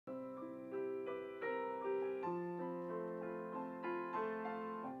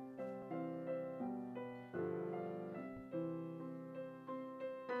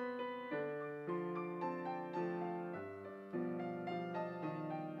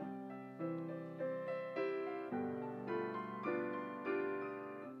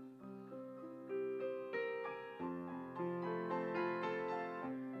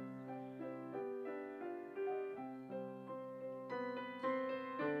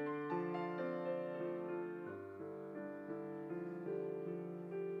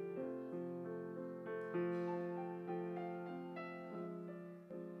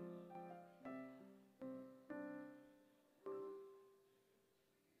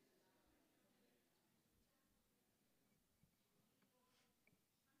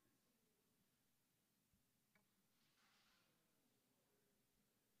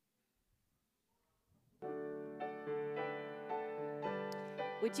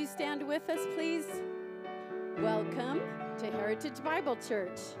Would you stand with us, please? Welcome to Heritage Bible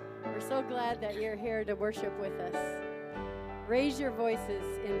Church. We're so glad that you're here to worship with us. Raise your voices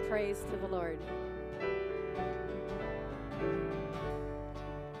in praise to the Lord.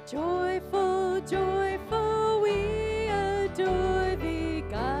 Joyful, joyful, we adore thee,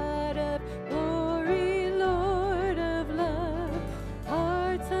 God of glory, Lord of love.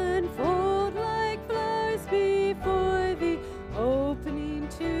 Hearts unfold like flowers before thee, opening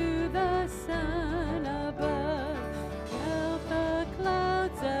to the sun above. Melt the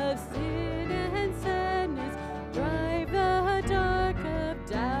clouds of sin and sadness, drive the dark of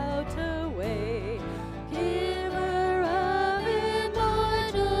doubt away. Giver of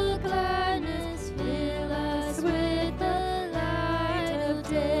immortal gladness, fill us with the light of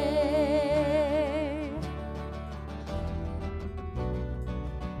day.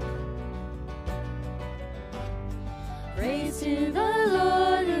 Praise to the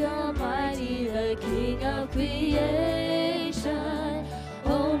Lord the Almighty, the King of creation.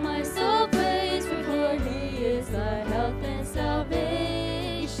 Oh, my soul, praise, for He is thy health and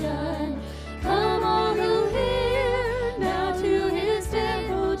salvation. Come all who hear, now to His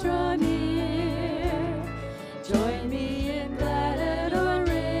temple draw near. Join me in glad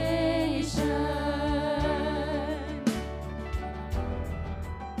adoration.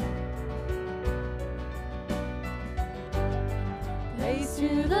 Praise to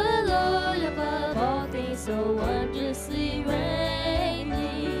the Lord above all things, so wondrously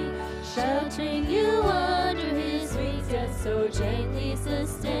reigning, sheltering you under His wings, yet so gently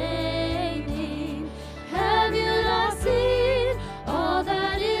sustaining. Have you not seen all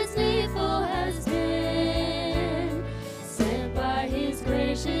that is needful has been sent by His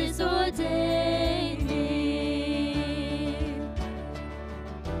gracious ordaining?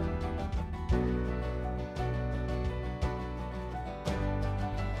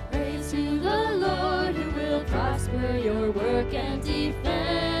 Praise to the Lord who will prosper your work and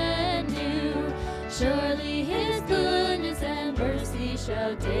defend you. Surely His goodness and mercy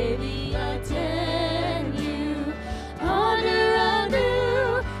shall daily attend you. Ponder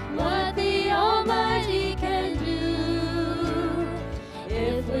anew what the Almighty can do,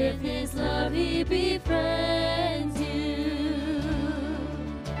 if with His love He befriends you.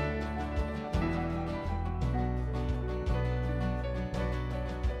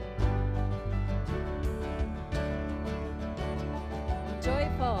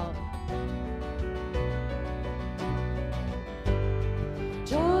 Joyful.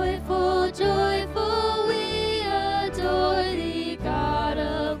 Joyful, joyful, we adore thee, God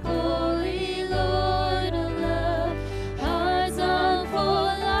of glory, Lord of love. Hearts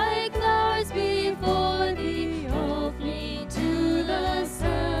unfold like flowers before thee, opening to the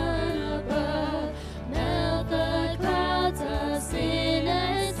sun above. Melt the clouds of sin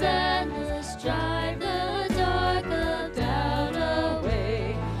and sadness, drive the dark of doubt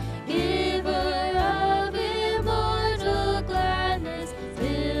away. Giver of immortal gladness,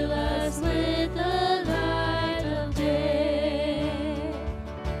 fill us with the light of day.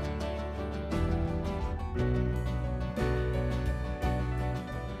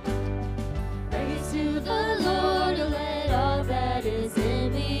 Praise to the Lord, let all that is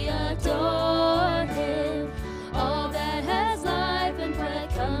in me adore Him. All that has life and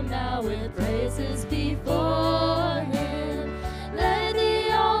breath, come now with praises before Him. Let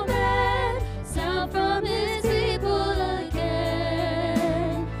the Amen sound from His people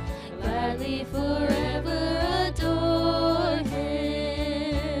again. Gladly forever adore Him.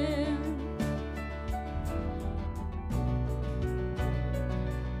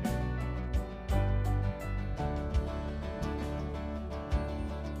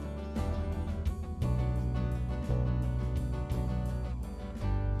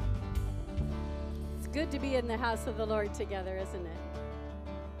 It's good to be in the house of the Lord together, isn't it?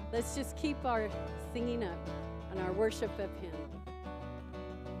 Let's just keep our singing up and our worship of Him.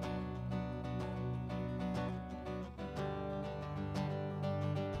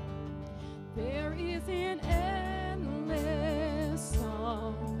 There is an endless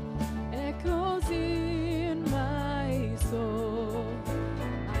song echoes in my soul.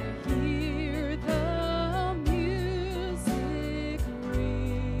 I hear the music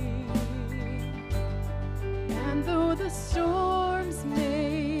ring, and though the storms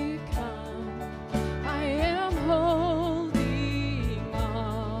may come, I am holding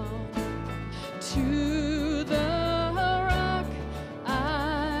on to the rock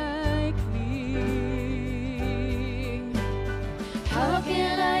I cling. How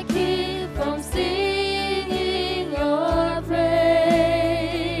can I keep from singing your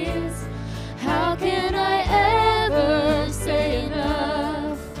praise? How can I ever say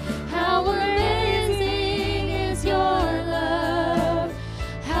enough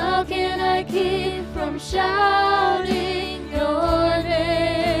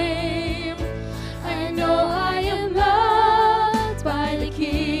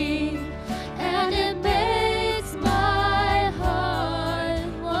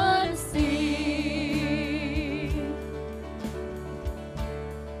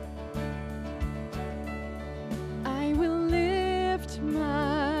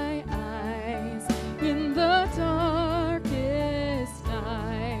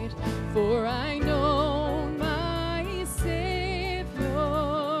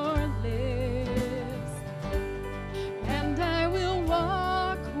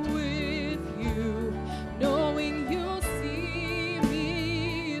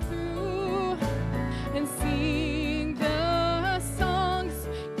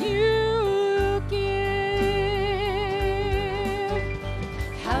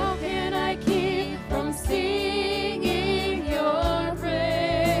singing your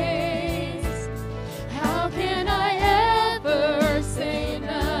praise. How can I ever say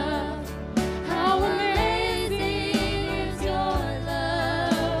enough? How amazing is your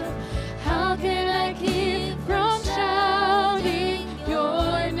love. How can I keep from shouting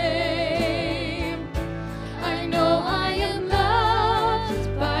your name? I know I am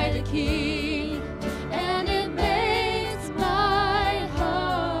loved by the King, and it makes my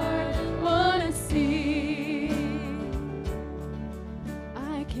heart wanna sing.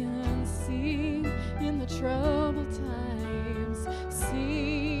 I can sing in the troubled times,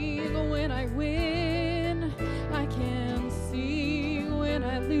 sing when I win. I can sing when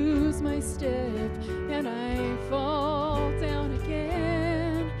I lose my step and I fall down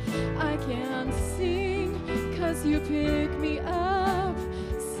again. I can sing 'cause you pick me up,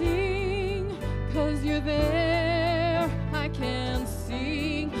 sing 'cause you're there. I can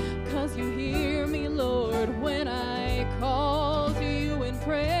sing 'cause you hear me, Lord, when I call to you in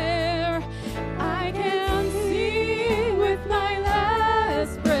prayer. I can sing with my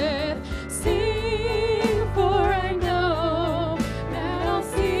last breath, sing, for I know that I'll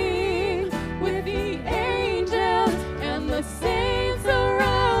sing with the angels and the saints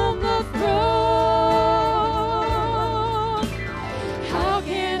around the throne. How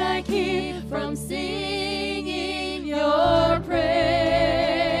can I keep from singing your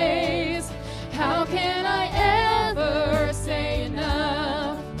praise? How can I ever say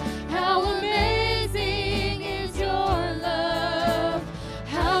enough? How amazing is your love.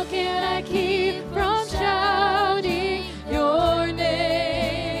 How can I keep from shouting your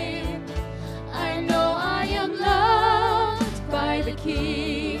name? I know I am loved by the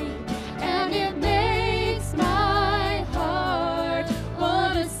King, and it makes my heart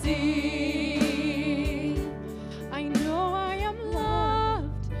wanna sing. I know I am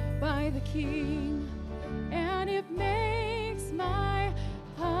loved by the King, and it makes my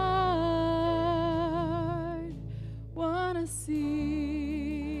heart wanna sing.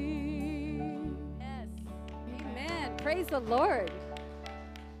 Yes. Amen. Praise the Lord.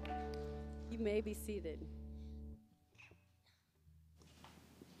 You may be seated.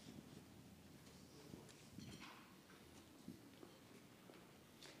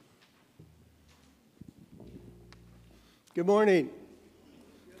 Good morning.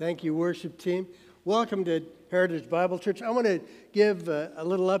 Thank you, worship team. Welcome to Heritage Bible Church. I want to give a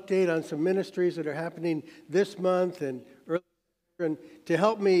little update on some ministries that are happening this month and early. And to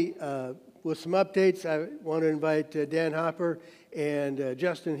help me with some updates, I want to invite Dan Hopper and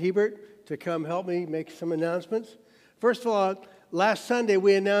Justin Hebert to come help me make some announcements. First of all, last Sunday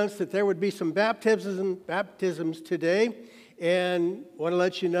we announced that there would be some baptisms today, and I want to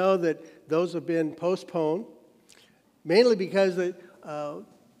let you know that those have been postponed. Mainly because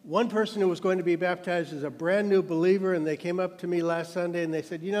one person who was going to be baptized is a brand new believer, and they came up to me last Sunday and they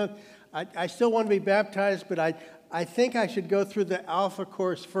said, you know, I still want to be baptized, but I think I should go through the Alpha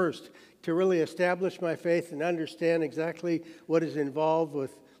course first to really establish my faith and understand exactly what is involved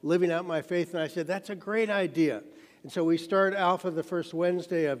with living out my faith. And I said, that's a great idea. And so we start Alpha the first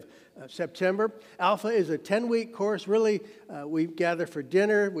Wednesday of September. Alpha is a 10-week course. Really, we gather for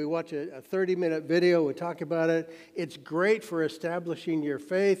dinner. We watch a 30-minute video. We talk about it. It's great for establishing your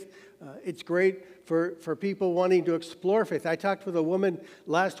faith. It's great for people wanting to explore faith. I talked with a woman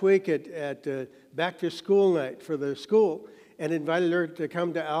last week at back to school night for the school and invited her to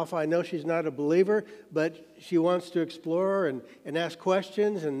come to Alpha. I know she's not a believer, but she wants to explore and ask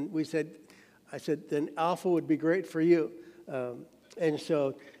questions. And I said, then Alpha would be great for you. And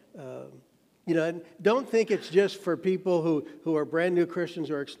so, don't think it's just for people who are brand new Christians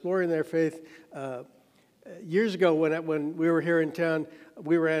or exploring their faith. Years ago, when we were here in town,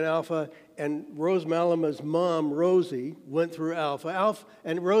 we were at Alpha, and Rose Malama's mom, Rosie, went through Alpha.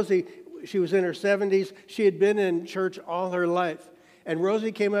 And Rosie, she was in her 70s. She had been in church all her life. And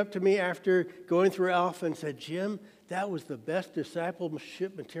Rosie came up to me after going through Alpha and said, Jim, that was the best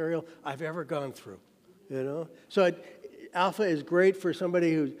discipleship material I've ever gone through. So Alpha is great for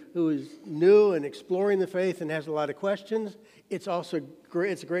somebody who is new and exploring the faith and has a lot of questions. It's also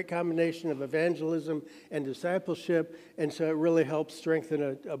great. It's a great combination of evangelism and discipleship, and so it really helps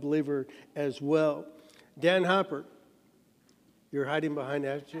strengthen a believer as well. Dan Hopper, you're hiding behind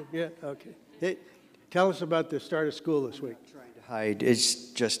that? Yeah, okay. Hey, tell us about the start of school this week. I'm not trying to hide.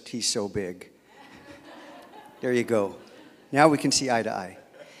 It's just he's so big. There you go. Now we can see eye to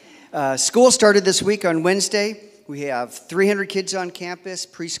eye. School started this week on Wednesday. We have 300 kids on campus,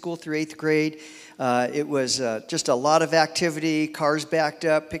 preschool through 8th grade. It was just a lot of activity, cars backed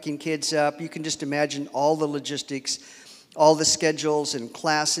up, picking kids up. You can just imagine all the logistics all the schedules and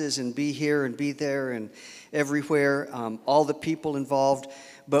classes and be here and be there and everywhere, all the people involved.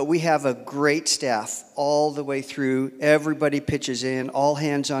 But we have a great staff all the way through. Everybody pitches in, all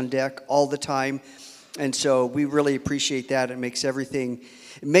hands on deck all the time. And so we really appreciate that. It makes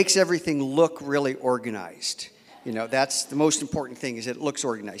everything look really organized. You know, that's the most important thing, is it looks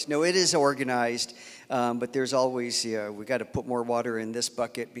organized. No, it is organized, but there's always, we got to put more water in this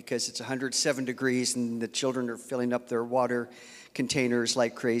bucket because it's 107 degrees and the children are filling up their water containers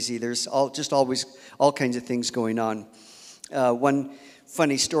like crazy. There's always all kinds of things going on. One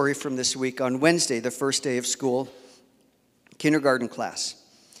funny story from this week. On Wednesday, the first day of school, kindergarten class.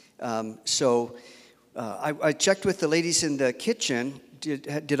 I checked with the ladies in the kitchen.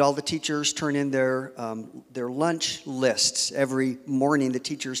 Did all the teachers turn in their lunch lists? Every morning the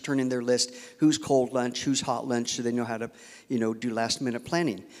teachers turn in their list, who's cold lunch, who's hot lunch, so they know how to, do last-minute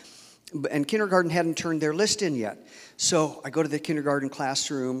planning. And kindergarten hadn't turned their list in yet. So I go to the kindergarten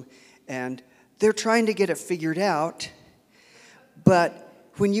classroom, and they're trying to get it figured out.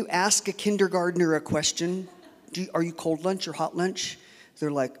 But when you ask a kindergartner a question, are you cold lunch or hot lunch? They're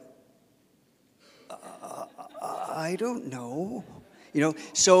like, I don't know.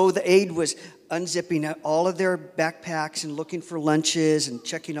 So the aide was unzipping all of their backpacks and looking for lunches and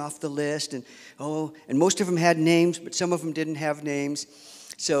checking off the list. And most of them had names, but some of them didn't have names.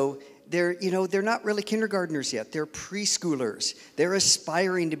 So they're not really kindergartners yet. They're preschoolers. They're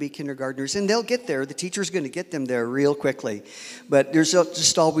aspiring to be kindergartners, and they'll get there. The teacher's going to get them there real quickly. But there's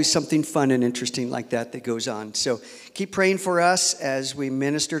just always something fun and interesting like that goes on. So keep praying for us as we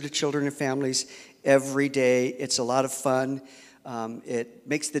minister to children and families every day. It's a lot of fun. It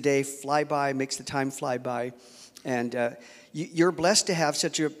makes the day fly by, makes the time fly by. And you're blessed to have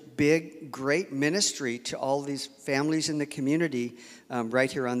such a big, great ministry to all these families in the community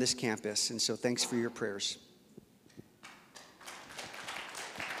right here on this campus. And so thanks for your prayers.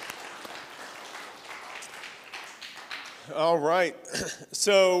 All right.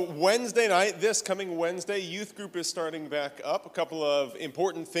 So Wednesday night, this coming Wednesday, youth group is starting back up. A couple of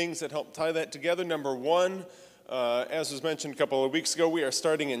important things that help tie that together. Number one, as was mentioned a couple of weeks ago, we are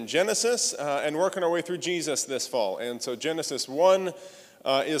starting in Genesis and working our way through Jesus this fall. And so Genesis 1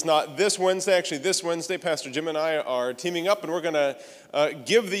 is not this Wednesday. Actually, this Wednesday, Pastor Jim and I are teaming up, and we're going to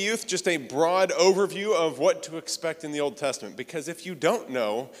give the youth just a broad overview of what to expect in the Old Testament. Because if you don't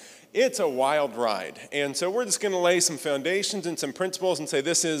know, it's a wild ride. And so we're just going to lay some foundations and some principles and say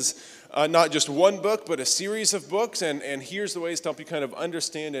this is not just one book, but a series of books. And here's the ways to help you kind of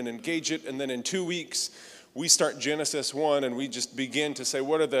understand and engage it. And then in 2 weeks, we start Genesis 1, and we just begin to say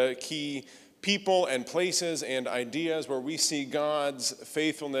what are the key people and places and ideas where we see God's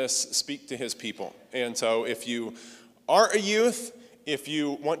faithfulness speak to his people. And so if you are a youth, if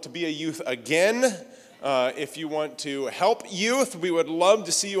you want to be a youth again, if you want to help youth, we would love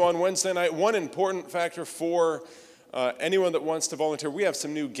to see you on Wednesday night. One important factor for anyone that wants to volunteer, we have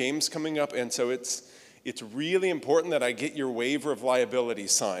some new games coming up, and so it's really important that I get your waiver of liability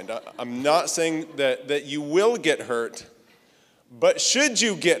signed. I'm not saying that you will get hurt, but should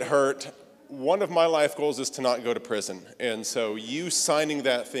you get hurt, one of my life goals is to not go to prison. And so you signing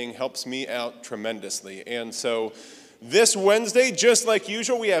that thing helps me out tremendously. And so this Wednesday, just like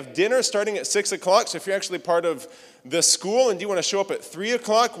usual, we have dinner starting at 6 o'clock. So if you're actually part of the school and you want to show up at 3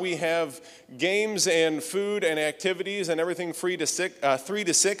 o'clock, we have games and food and activities and everything 3 to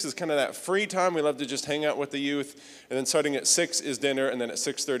 6 is kind of that free time. We love to just hang out with the youth. And then starting at 6 is dinner. And then at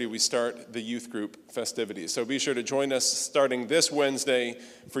 6:30, we start the youth group festivities. So be sure to join us starting this Wednesday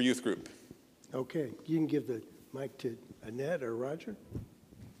for youth group. Okay, you can give the mic to Annette or Roger.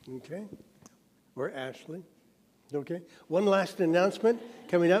 Okay, or Ashley. Okay, one last announcement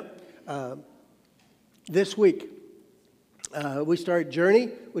coming up. This week, we start Journey,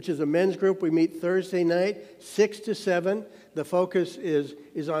 which is a men's group. We meet Thursday night, 6 to 7. The focus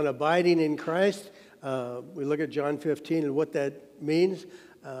is on abiding in Christ. We look at John 15 and what that means.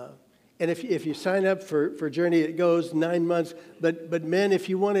 And if you sign up for Journey, it goes 9 months. But men, if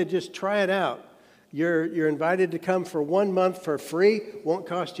you want to just try it out, you're invited to come for 1 month for free. Won't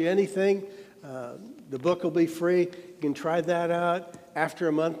cost you anything. The book will be free. You can try that out. After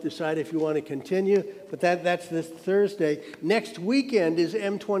a month, decide if you want to continue. But that's this Thursday. Next weekend is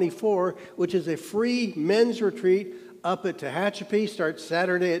M24, which is a free men's retreat up at Tehachapi. Starts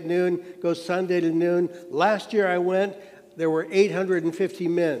Saturday at noon, goes Sunday to noon. Last year I went, there were 850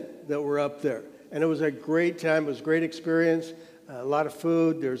 men that were up there. And it was a great time. It was a great experience. A lot of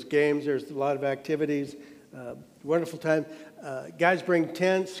food. There's games. There's a lot of activities. Wonderful time. Guys bring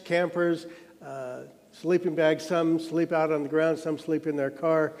tents, campers, sleeping bags. Some sleep out on the ground. Some sleep in their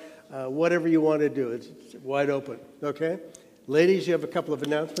car. whatever you want to do. It's wide open, okay? Ladies, you have a couple of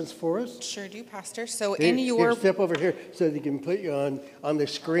announcements for us? Sure do, Pastor. So Here, in your step over here so they can put you on the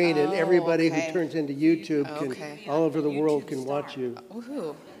screen, and everybody okay. who turns into YouTube can, Okay. all over the world can watch you.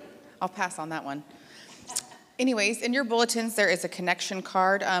 Woohoo. I'll pass on that one. Anyways, in your bulletins there is a connection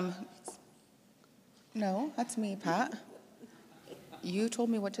card. No, that's me, Pat. You told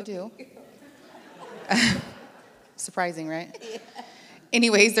me what to do. Surprising, right?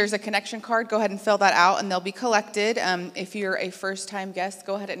 Anyways, there's a connection card. Go ahead and fill that out, and they'll be collected. If you're a first-time guest,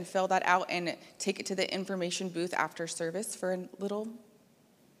 go ahead and fill that out and take it to the information booth after service for a little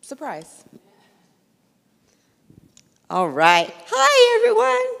surprise. All right. Hi,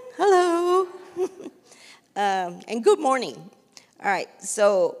 everyone. Hello. And good morning. All right.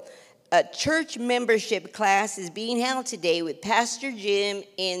 So a church membership class is being held today with Pastor Jim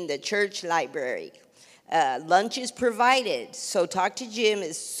in the church library. Lunch is provided, so talk to Jim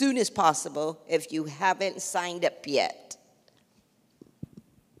as soon as possible if you haven't signed up yet.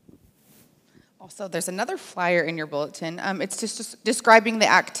 Also, there's another flyer in your bulletin. It's just describing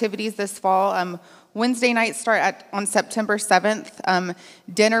the activities this fall. Wednesday nights start on September 7th.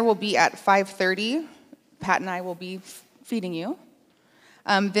 Dinner will be at 5:30. Pat and I will be feeding you.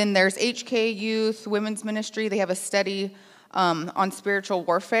 Then there's HK Youth, Women's Ministry. They have a study on spiritual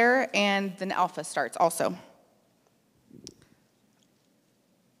warfare, and then Alpha starts also.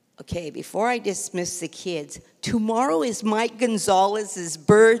 Okay, before I dismiss the kids, tomorrow is Mike Gonzalez's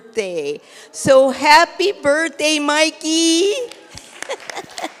birthday. So happy birthday, Mikey!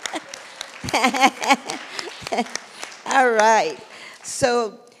 All right.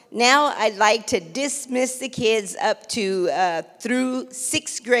 So now I'd like to dismiss the kids up to through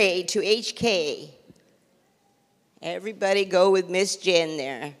 6th grade to HK. Everybody go with Miss Jen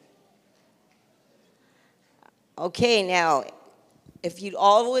there. Okay, now, if you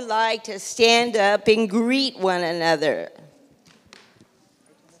all would like to stand up and greet one another.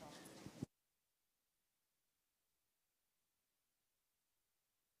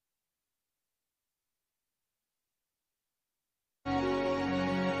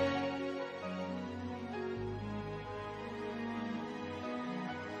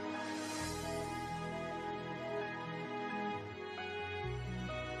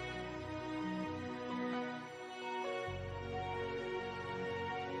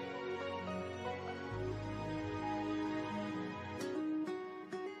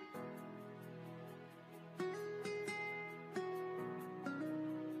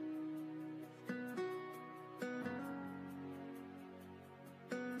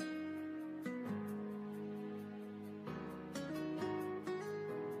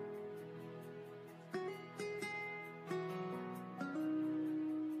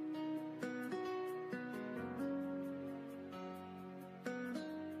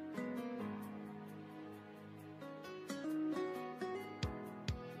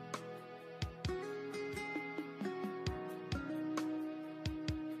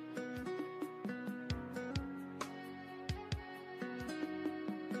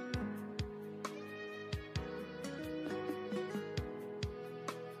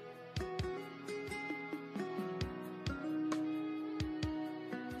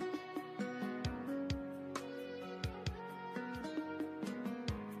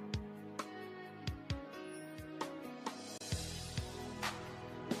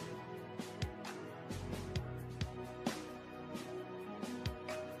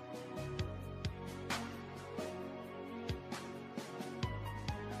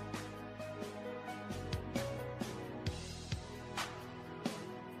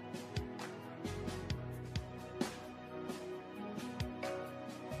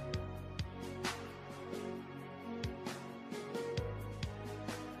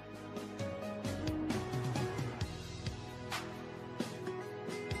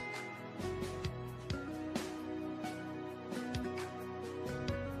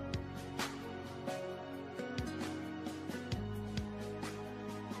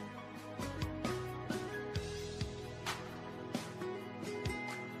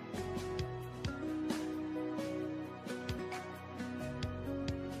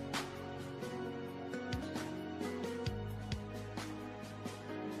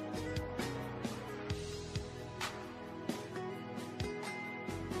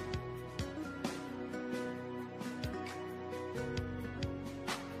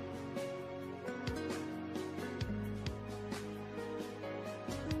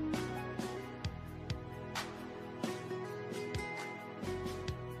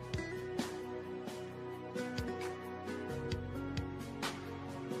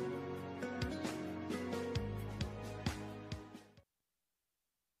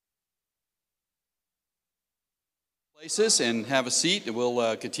 Places and have a seat, and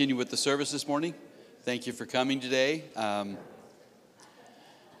we'll continue with the service this morning. Thank you for coming today. We're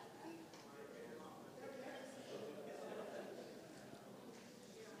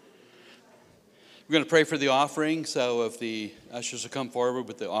going to pray for the offering, so if the ushers will come forward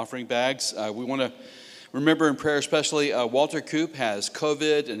with the offering bags. We want to remember in prayer especially Walter Coop has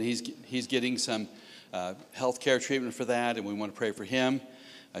COVID, and he's getting some health care treatment for that, and we want to pray for him.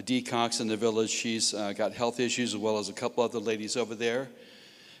 Dee Cox in the village, she's got health issues, as well as a couple other ladies over there.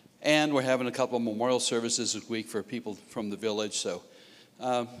 And we're having a couple of memorial services this week for people from the village. So,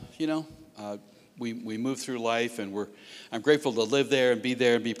 we move through life, and I'm grateful to live there and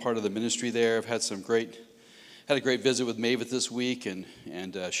be part of the ministry there. I've had a great visit with Mavis this week, and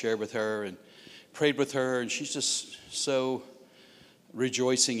shared with her and prayed with her, and she's just so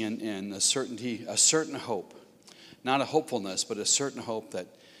rejoicing in a certain hope. Not a hopefulness, but a certain hope that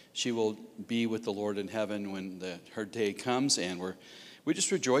she will be with the Lord in heaven when her day comes, and we just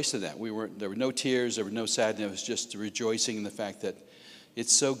rejoice in that. There were no tears, there was no sadness. It was just rejoicing in the fact that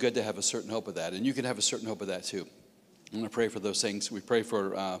it's so good to have a certain hope of that, and you can have a certain hope of that too. I'm going to pray for those things. We pray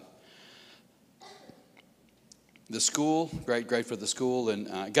for the school. Great for the school, and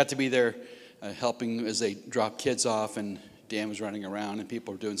I got to be there helping as they drop kids off, and Dan was running around, and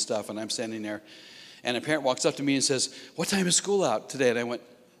people were doing stuff, and I'm standing there, and a parent walks up to me and says, "What time is school out today?" And I went,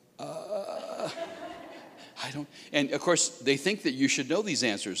 I don't. And of course, they think that you should know these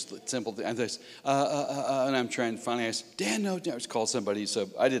answers. Simple. And I'm trying. Finally, I said, "Dan, no." I just called somebody, so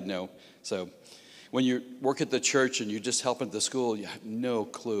I didn't know. So when you work at the church and you're just helping at the school, you have no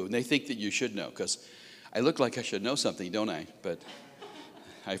clue. And they think that you should know, because I look like I should know something, don't I? But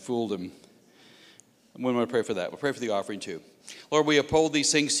I fooled them. I'm going to pray for that. We'll pray for the offering too. Lord, we uphold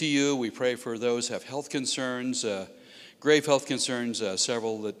these things to you. We pray for those who have health concerns, grave health concerns,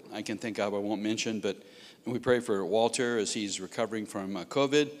 several that I can think of I won't mention, but we pray for Walter as he's recovering from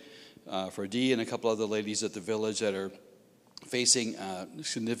COVID, for Dee and a couple other ladies at the village that are facing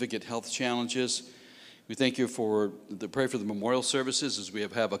significant health challenges. We thank you for pray for the memorial services, as we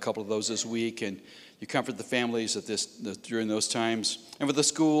have a couple of those this week, and you comfort the families during those times, and for the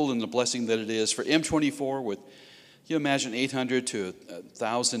school and the blessing that it is. For M24, with you imagine 800 to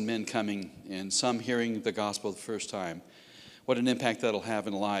 1,000 men coming, and some hearing the gospel the first time. What an impact that'll have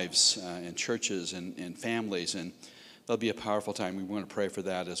in lives and churches and families, and that'll be a powerful time. We want to pray for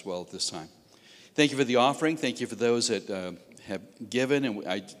that as well at this time. Thank you for the offering. Thank you for those that have given, and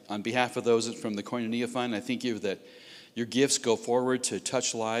on behalf of those from the Koinonia Fund, I thank you that your gifts go forward to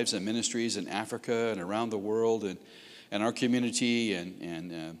touch lives and ministries in Africa and around the world and our community,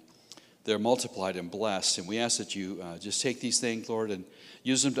 and they're multiplied and blessed. And we ask that you just take these things, Lord, and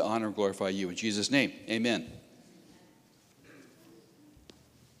use them to honor and glorify you. In Jesus' name, amen.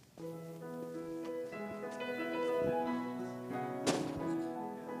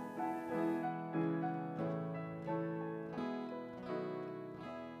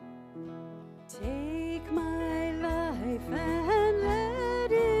 Take my life and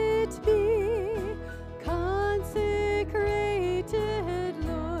let it be consecrated,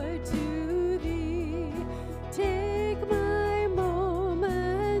 Lord, to thee. Take my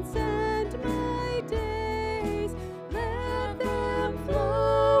moments and my days, let them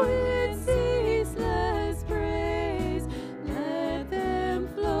flow in ceaseless praise. Let them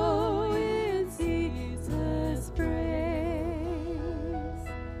flow in ceaseless praise.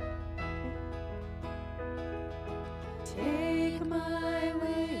 Take my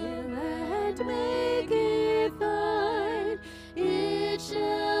will and make it thine. It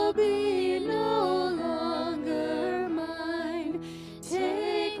shall be no longer mine.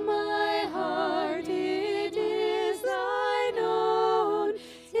 Take my heart, it is thine own.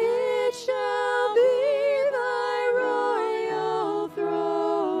 It shall be thy royal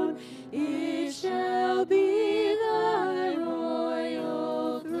throne. It shall be thy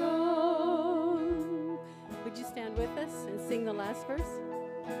royal throne. Would you stand with us and sing the last verse?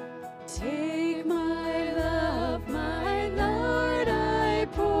 Take my love, my Lord, I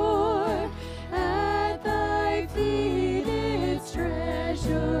pour at thy feet its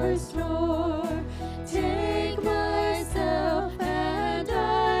treasure store. Take myself and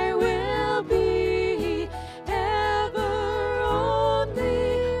I will be ever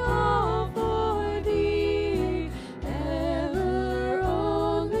only all for thee, ever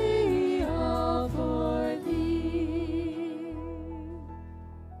only all for thee.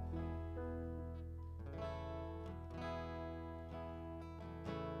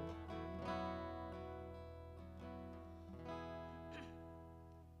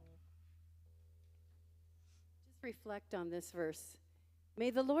 Just reflect on this verse. May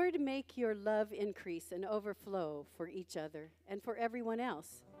the Lord make your love increase and overflow for each other and for everyone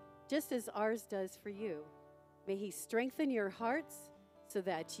else, just as ours does for you. May He strengthen your hearts so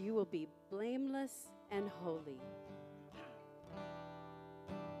that you will be blameless and holy.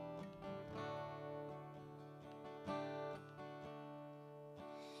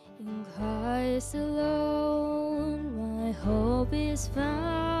 In Christ alone, my hope is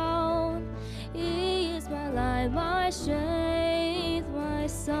found. He is my life, my strength, my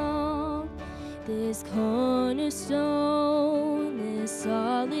song. This cornerstone, this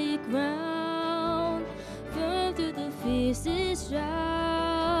solid ground, firm through the fiercest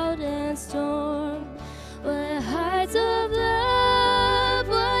drought and storm. What heights of love,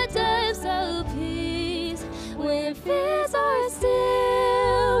 what depths of peace, when fears are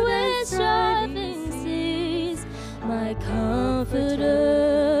still, when striving cease. My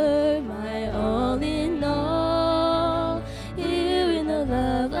comforter, my all in all, here in the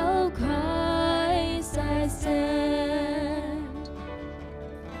love of Christ I stand.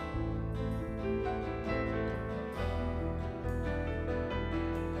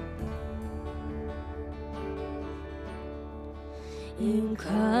 In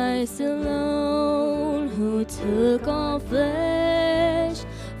Christ alone, who took on flesh,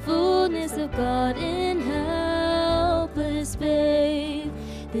 fullness of God in helpless babe,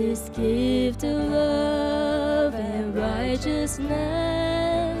 this gift of love and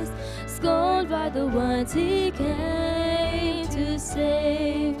righteousness, scorned by the ones He came to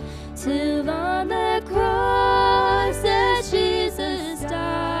save, till on the cross that Jesus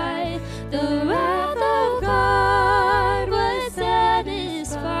died, the wrath of God was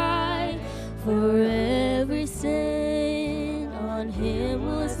satisfied. For every sin on Him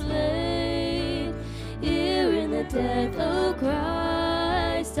was laid, here in the death of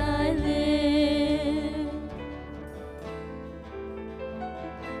Christ I live.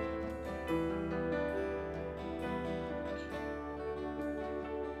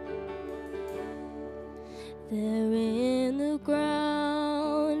 There in the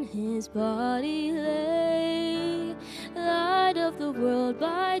ground His body lay, light of the world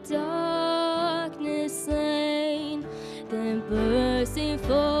by darkness slain, then bursting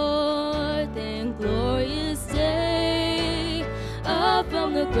forth in glorious day, up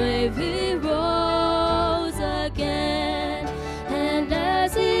from the grave He rose again, and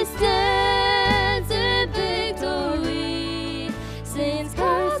as He stands in victory, sin's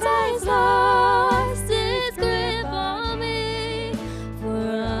curse has lost its grip on me,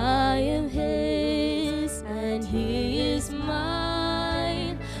 for I am His and He is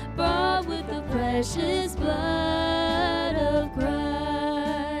mine, bought with the precious blood of Christ.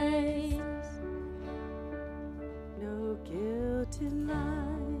 No guilt in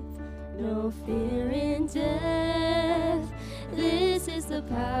life, No fear in death, this is the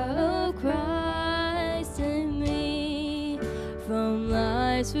power of Christ in me. From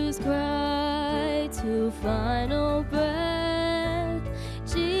life's first cry to final breath,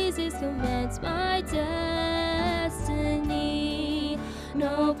 Jesus commands my destiny.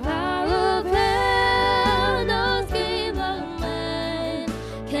 No power of hell, no scheme of man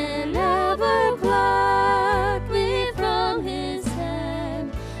can ever pluck me from His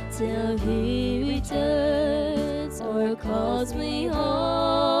hand, till He returns or calls me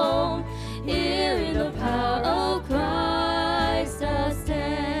home. Here in the power of Christ I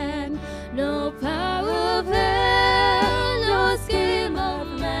stand. No power of hell, no scheme of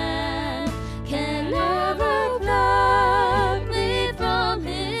man can ever pluck me from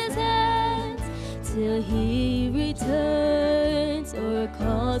His hands, till He returns or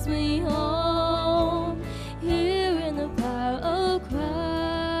calls me home. Here in the power of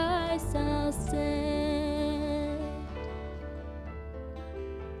Christ I'll stand.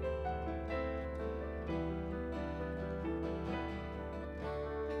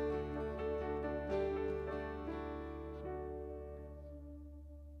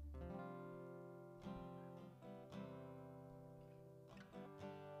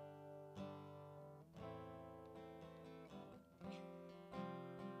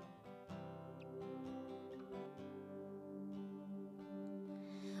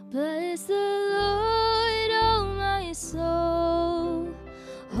 Bless the Lord, oh my soul,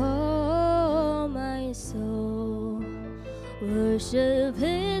 oh my soul. Worship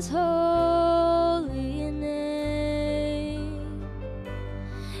His holy name.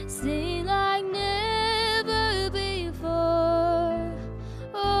 Sing like never before,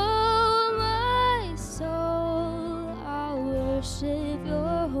 oh my soul. I worship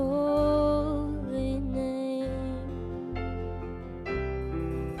Your holy name.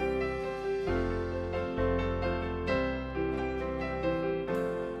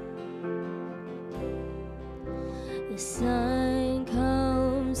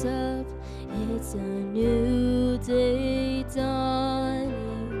 rise up, it's a new day dawning.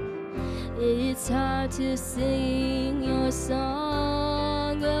 It's time to sing your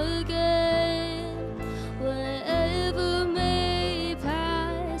song again. Whatever may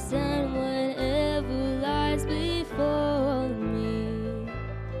pass and whatever lies before me,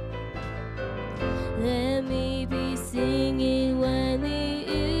 let me be singing when the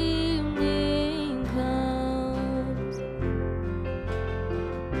evening comes.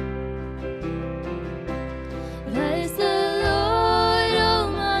 Praise the Lord, oh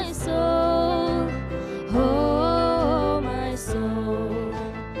my soul, oh my soul.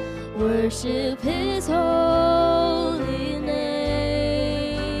 Worship His holy name.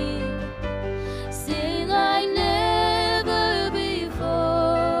 Sing like never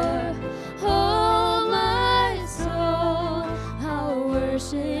before, oh my soul. I'll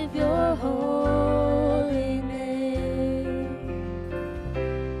worship Your holy name.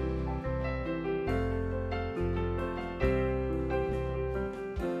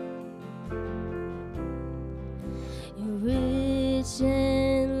 You're rich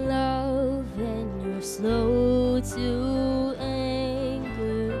in love and you're slow to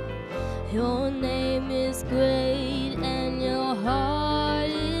anger. Your name is great and your heart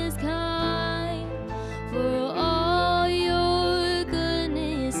is kind. For all your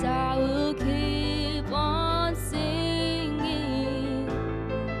goodness, I will keep on singing.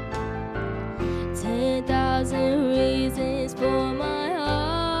 10,000 reasons for my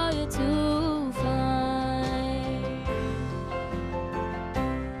heart to find.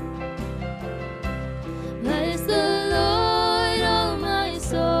 Bless the Lord, oh my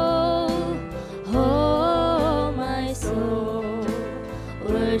soul, oh my soul.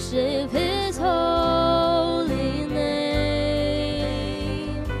 Worship His holy name.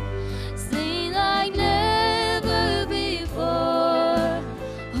 Sing like never before,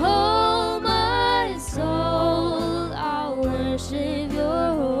 oh my soul. I'll worship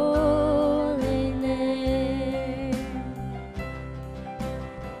Your holy name.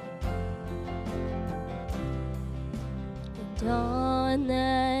 And on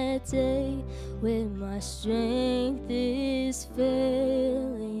that day when my strength is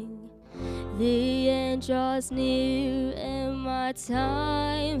failing, the end draws near and my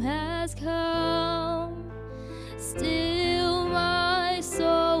time has come. Still my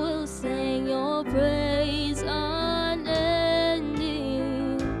soul will sing Your praise unending.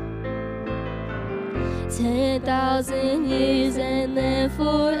 10,000 years and then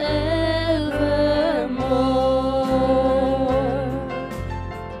forevermore.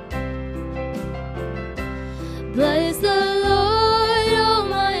 Bless the Lord, oh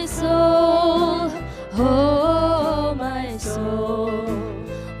my soul, oh my soul.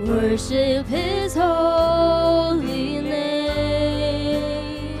 Worship His holy name.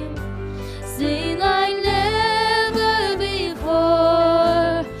 Sing like never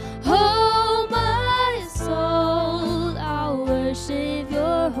before, oh my soul. I'll worship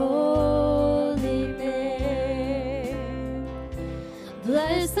Your holy name.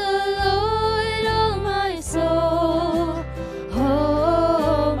 Bless the Lord, oh my soul,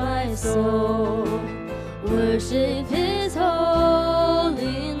 oh my soul. Worship His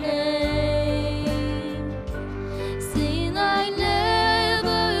holy name. Sing like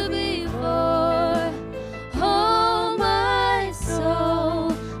never before, oh my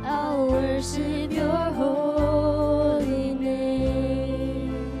soul. I'll worship Your holy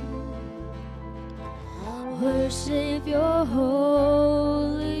name. Worship Your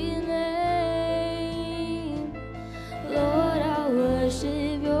holy name. Lord, I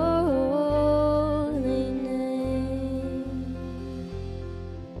worship Your holy name.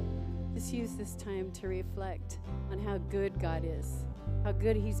 Just use this time to reflect on how good God is, how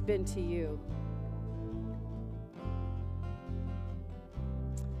good He's been to you.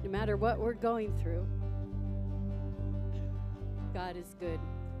 No matter what we're going through, God is good.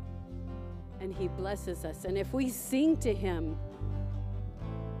 And He blesses us. And if we sing to Him,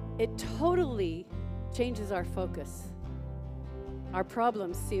 it totally changes our focus. Our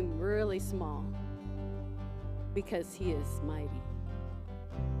problems seem really small because He is mighty.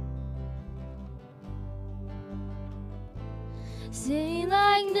 Sing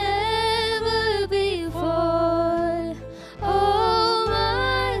like never before, oh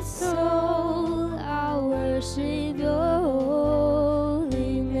my soul. I'll worship Your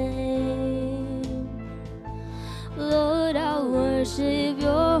holy name. Lord, I'll worship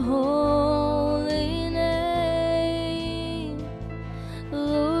Your holy name.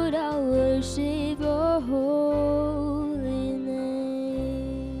 Lord, I'll worship Your holy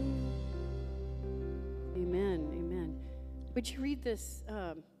name. Amen. Amen. would you read this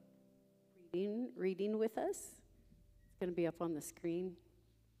reading with us? It's going to be up on the screen.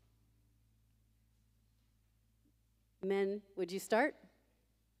 Men, would you start?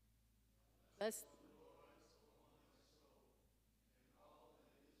 Let's.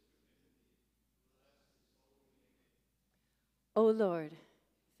 Oh Lord,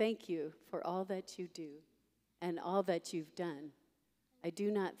 thank you for all that you do and all that you've done. I do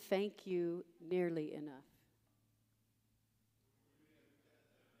not thank you nearly enough.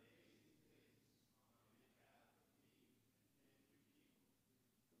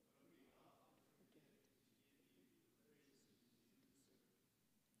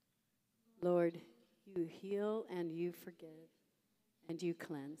 Lord, you heal and you forgive and you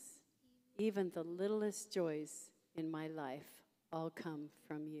cleanse. Even the littlest joys in my life all come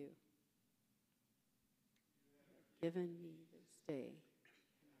from you. You have given me this day,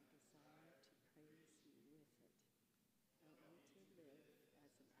 and I desire to praise you with it. Help me to live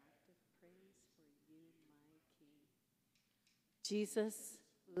as an act of praise for you, my King. Jesus,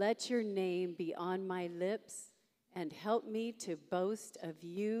 let your name be on my lips and help me to boast of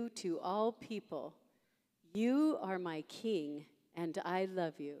you to all people. You are my King, and I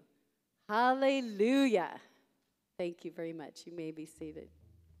love you. Hallelujah. Thank you very much. You may be seated.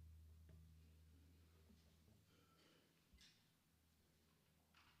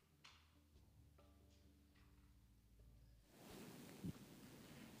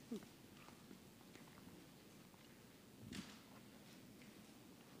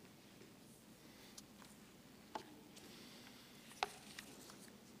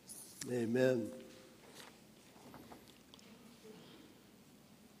 Amen.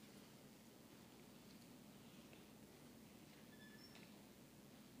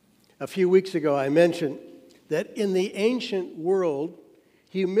 A few weeks ago, I mentioned that in the ancient world,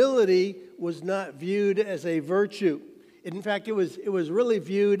 humility was not viewed as a virtue. In fact, it was really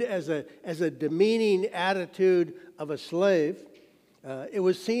viewed as a demeaning attitude of a slave. It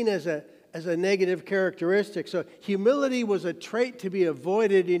was seen as a negative characteristic. So humility was a trait to be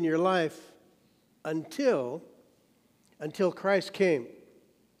avoided in your life until Christ came.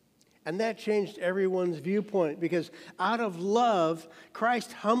 And that changed everyone's viewpoint, because out of love,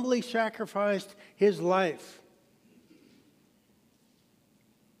 Christ humbly sacrificed his life,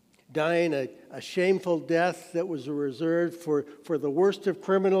 dying a shameful death that was reserved for the worst of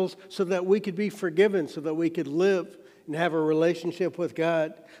criminals, so that we could be forgiven, so that we could live and have a relationship with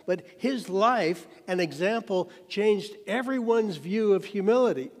God. But his life and example changed everyone's view of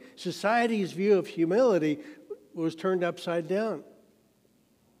humility. Society's view of humility was turned upside down.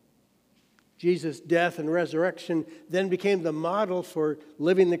 Jesus' death and resurrection then became the model for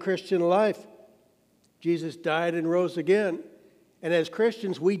living the Christian life. Jesus died and rose again. And as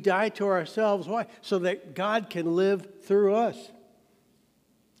Christians, we die to ourselves. Why? So that God can live through us.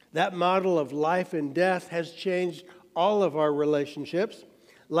 That model of life and death has changed all of our relationships.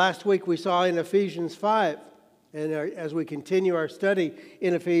 Last week we saw in Ephesians 5, and as we continue our study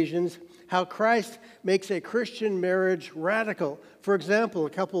in Ephesians, how Christ makes a Christian marriage radical. For example, a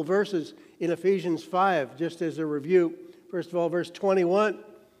couple verses in Ephesians 5, just as a review. First of all, verse 21,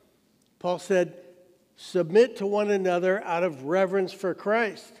 Paul said, "Submit to one another out of reverence for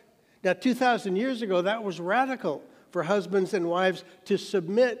Christ." Now, 2,000 years ago, that was radical for husbands and wives to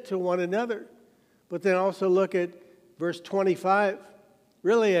submit to one another. But then also look at verse 25,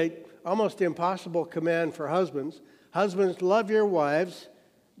 really a almost impossible command for husbands. Husbands, love your wives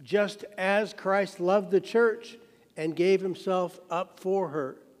just as Christ loved the church and gave himself up for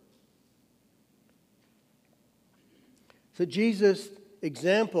her. So Jesus'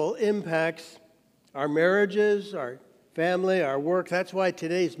 example impacts our marriages, our family, our work. That's why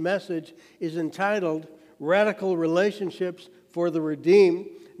today's message is entitled Radical Relationships for the Redeemed.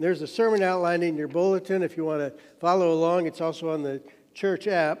 And there's a sermon outline in your bulletin if you want to follow along. It's also on the church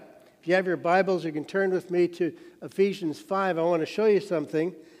app. If you have your Bibles, you can turn with me to Ephesians 5. I want to show you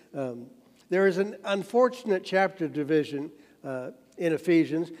something. There is an unfortunate chapter division in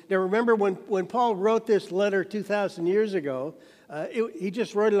Ephesians. Now remember, when Paul wrote this letter 2,000 years ago, he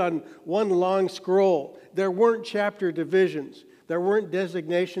just wrote it on one long scroll. There weren't chapter divisions. There weren't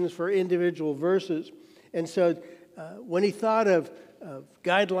designations for individual verses. And so when he thought of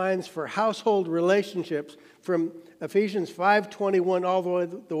guidelines for household relationships from Ephesians 5:21 all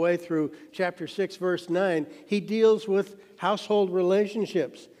the way through chapter 6, verse 9, he deals with household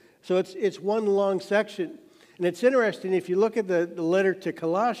relationships. So it's one long section. And it's interesting, if you look at the letter to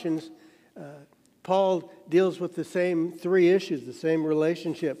Colossians, Paul deals with the same three issues, the same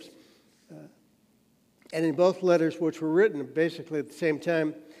relationships. And in both letters, which were written basically at the same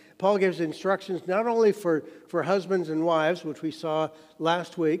time, Paul gives instructions not only for husbands and wives, which we saw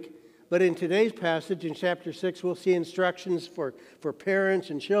last week, but in today's passage in chapter 6, we'll see instructions for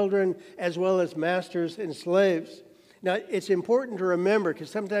parents and children, as well as masters and slaves. Now, it's important to remember, because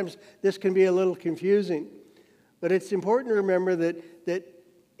sometimes this can be a little confusing, but it's important to remember that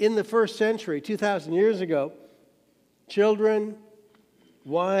in the first century, 2,000 years ago, children,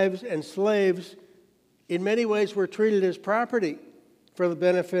 wives, and slaves in many ways were treated as property for the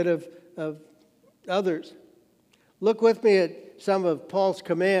benefit of others. Look with me at some of Paul's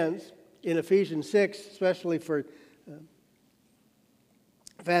commands in Ephesians 6, especially for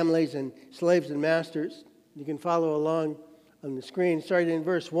families and slaves and masters. You can follow along on the screen. Starting in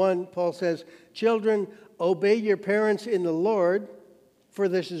verse 1, Paul says, "Children, obey your parents in the Lord, for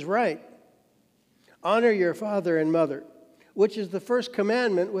this is right. Honor your father and mother, which is the first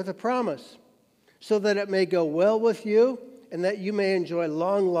commandment with a promise, so that it may go well with you and that you may enjoy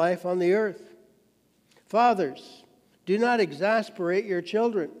long life on the earth. Fathers, do not exasperate your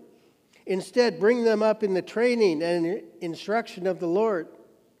children. Instead, bring them up in the training and instruction of the Lord.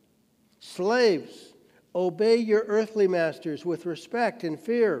 Slaves, obey your earthly masters with respect and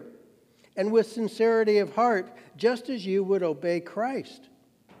fear, and with sincerity of heart, just as you would obey Christ.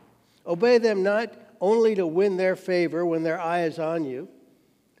 Obey them not only to win their favor when their eye is on you,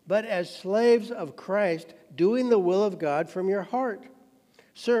 but as slaves of Christ, doing the will of God from your heart.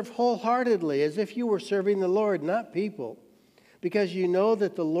 Serve wholeheartedly as if you were serving the Lord, not people, because you know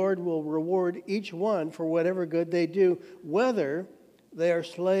that the Lord will reward each one for whatever good they do, whether they are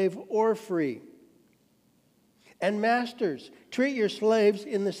slave or free. And masters, treat your slaves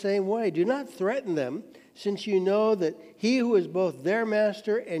in the same way. Do not threaten them, since you know that he who is both their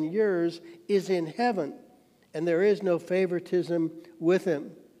master and yours is in heaven, and there is no favoritism with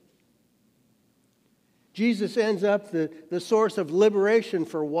him." Jesus ends up the source of liberation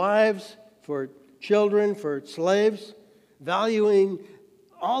for wives, for children, for slaves, valuing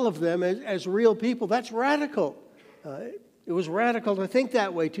all of them as real people. That's radical. It was radical to think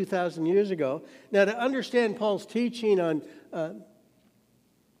that way 2,000 years ago. Now, to understand Paul's teaching on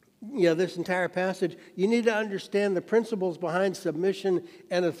this entire passage, you need to understand the principles behind submission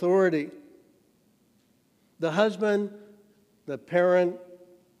and authority. The husband, the parent,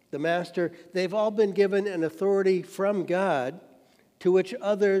 the master, they've all been given an authority from God to which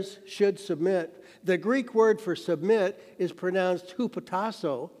others should submit. The Greek word for submit is pronounced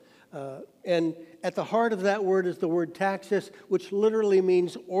hupotasso, and at the heart of that word is the word taxis, which literally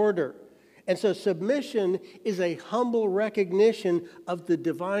means order. And so submission is a humble recognition of the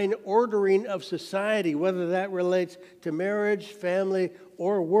divine ordering of society, whether that relates to marriage, family,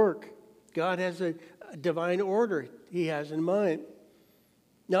 or work. God has a divine order he has in mind.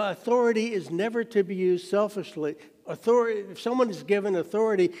 Now, authority is never to be used selfishly. Authority, if someone is given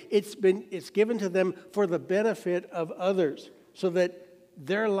authority, it's given to them for the benefit of others, so that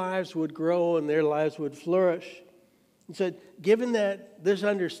their lives would grow and their lives would flourish. And so, given this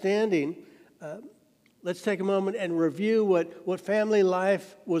understanding, let's take a moment and review what family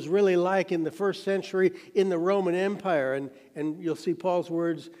life was really like in the first century in the Roman Empire. And you'll see Paul's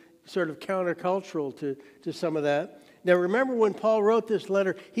words sort of countercultural to some of that. Now, remember when Paul wrote this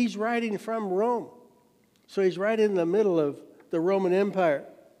letter, he's writing from Rome. So he's right in the middle of the Roman Empire.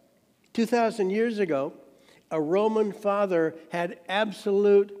 2,000 years ago, a Roman father had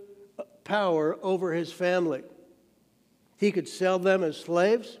absolute power over his family. He could sell them as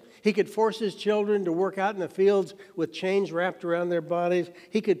slaves. He could force his children to work out in the fields with chains wrapped around their bodies.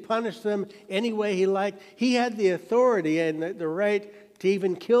 He could punish them any way he liked. He had the authority and the right to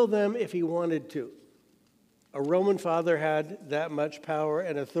even kill them if he wanted to. A Roman father had that much power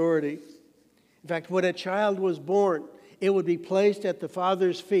and authority. In fact, when a child was born, it would be placed at the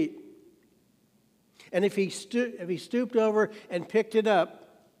father's feet. And if he stooped over and picked it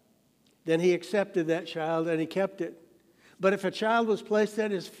up, then he accepted that child and he kept it. But if a child was placed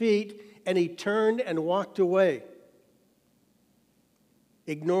at his feet and he turned and walked away,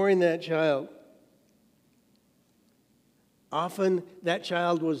 ignoring that child, often that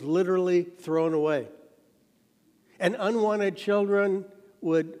child was literally thrown away. And unwanted children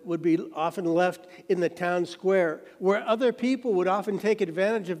would be often left in the town square, where other people would often take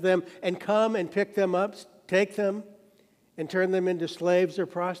advantage of them and come and pick them up, take them, and turn them into slaves or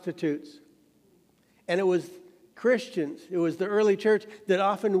prostitutes. And it was Christians, it was the early church that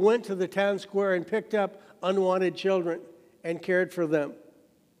often went to the town square and picked up unwanted children and cared for them,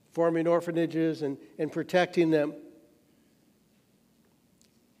 forming orphanages and protecting them.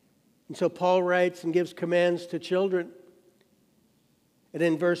 And so Paul writes and gives commands to children. And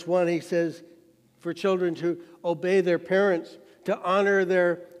in verse 1 he says for children to obey their parents, to honor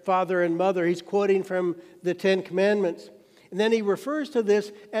their father and mother. He's quoting from the Ten Commandments. And then he refers to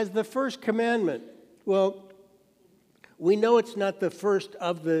this as the first commandment. Well, we know it's not the first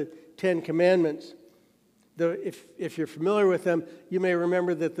of the Ten Commandments. If you're familiar with them, you may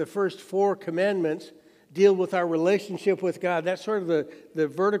remember that the first 4 commandments deal with our relationship with God. That's sort of the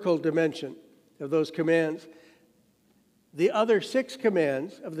vertical dimension of those commands. The other 6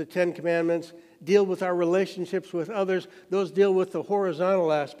 commands of the 10 commandments deal with our relationships with others. Those deal with the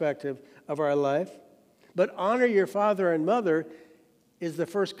horizontal aspect of our life. But honor your father and mother is the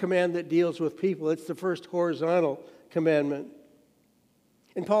first command that deals with people. It's the first horizontal commandment.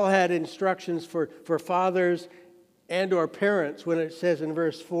 And Paul had instructions for fathers and or parents when it says in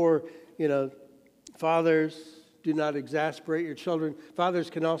verse 4, fathers, do not exasperate your children. Fathers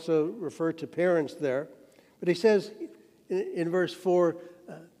can also refer to parents there. But he says in verse 4,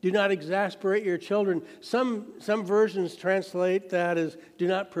 do not exasperate your children. Some versions translate that as do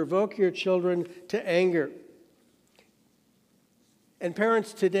not provoke your children to anger. And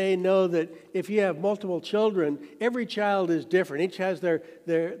parents today know that if you have multiple children, every child is different. Each has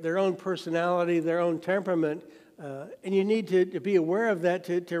their own personality, their own temperament. And you need to be aware of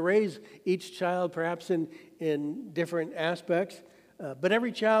that to raise each child perhaps in different aspects. But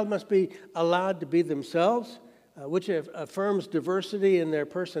every child must be allowed to be themselves, which affirms diversity in their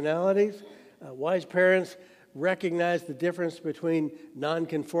personalities. Wise parents recognize the difference between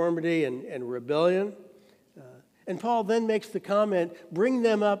nonconformity and rebellion. And Paul then makes the comment, bring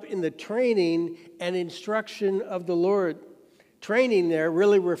them up in the training and instruction of the Lord. Training there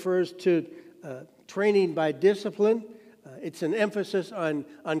really refers to training by discipline. It's an emphasis on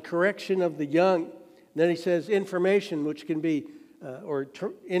correction of the young. And then he says information, which can be,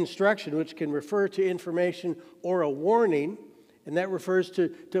 instruction, which can refer to information or a warning. And that refers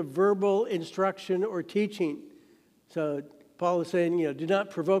to verbal instruction or teaching. So Paul is saying, do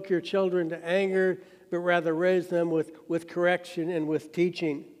not provoke your children to anger, but rather raise them with correction and with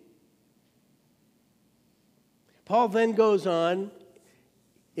teaching. Paul then goes on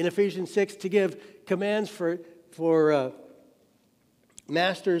in Ephesians 6 to give commands for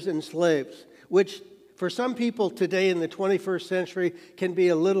masters and slaves, which for some people today in the 21st century can be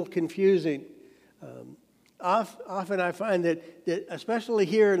a little confusing. Often I find that especially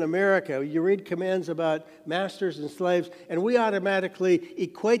here in America, you read commands about masters and slaves, and we automatically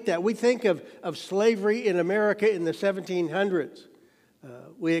equate that. We think of slavery in America in the 1700s.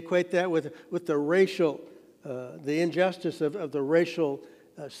 We equate that with the racial, the injustice of the racial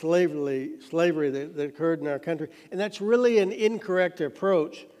slavery that occurred in our country. And that's really an incorrect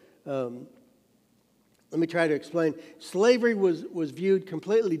approach. Let me try to explain. Slavery was viewed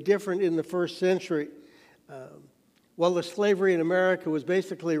completely different in the first century. While the slavery in America was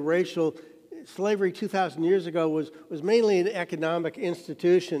basically racial, slavery 2,000 years ago was mainly an economic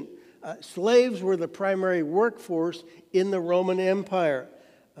institution. Slaves were the primary workforce in the Roman Empire.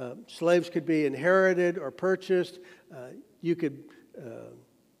 Slaves could be inherited or purchased. You could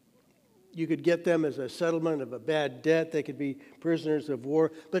get them as a settlement of a bad debt. They could be prisoners of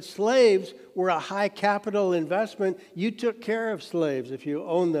war. But slaves were a high capital investment. You took care of slaves if you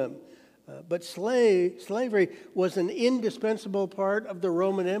owned them. But slavery was an indispensable part of the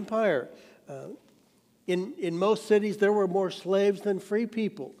Roman Empire. In most cities, there were more slaves than free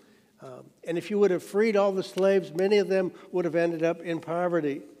people. And if you would have freed all the slaves, many of them would have ended up in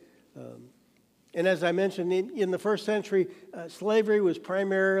poverty. And as I mentioned, in the first century, slavery was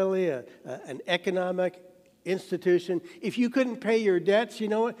primarily an economic institution. If you couldn't pay your debts, you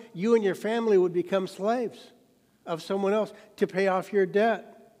know what? You and your family would become slaves of someone else to pay off your debt.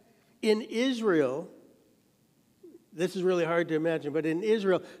 In Israel, this is really hard to imagine, but in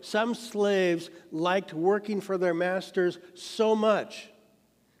Israel, some slaves liked working for their masters so much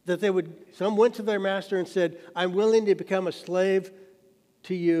that some went to their master and said, I'm willing to become a slave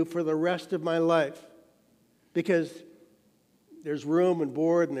to you for the rest of my life because there's room and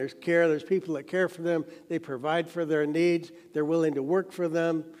board and there's care. There's people that care for them. They provide for their needs. They're willing to work for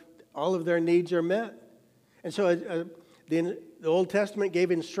them. All of their needs are met. And so the Old Testament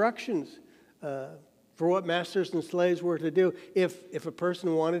gave instructions for what masters and slaves were to do if a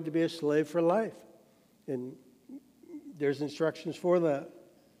person wanted to be a slave for life. And there's instructions for that.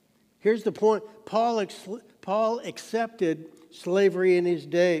 Here's the point. Paul accepted slavery in his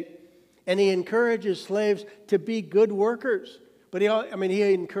day, and he encourages slaves to be good workers. But he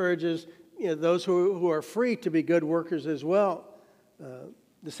encourages those who are free to be good workers as well.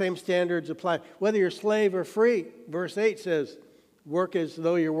 The same standards apply, whether you're slave or free. Verse 8 says, work as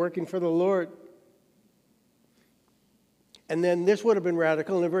though you're working for the Lord. And then this would have been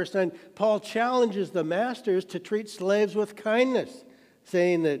radical. In verse 9, Paul challenges the masters to treat slaves with kindness.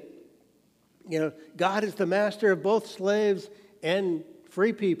 saying that, God is the master of both slaves and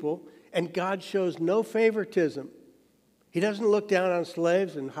free people, and God shows no favoritism. He doesn't look down on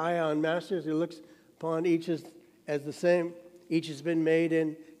slaves and high on masters. He looks upon each as the same. Each has been made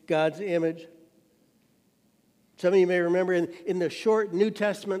in God's image. Some of you may remember in the short New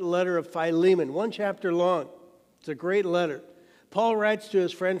Testament letter of Philemon, 1 chapter long. It's a great letter. Paul writes to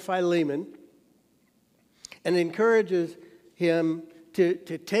his friend Philemon and encourages him to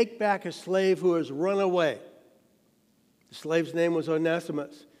take back a slave who has run away. The slave's name was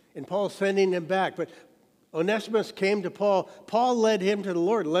Onesimus. And Paul's sending him back. But Onesimus came to Paul. Paul led him to the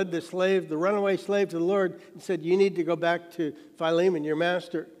Lord, led the runaway slave to the Lord, and said, you need to go back to Philemon, your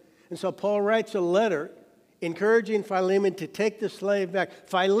master. And so Paul writes a letter encouraging Philemon to take the slave back.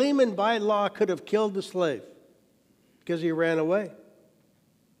 Philemon, by law, could have killed the slave because he ran away.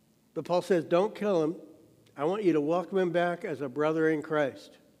 But Paul says, don't kill him. I want you to welcome him back as a brother in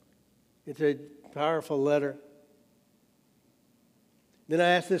Christ. It's a powerful letter. Then I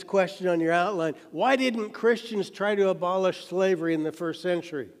asked this question on your outline. Why didn't Christians try to abolish slavery in the first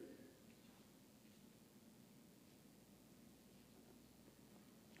century?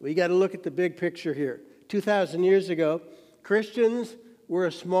 Well, you got to look at the big picture here. 2,000 years ago, Christians were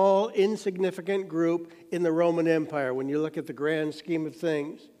a small, insignificant group in the Roman Empire when you look at the grand scheme of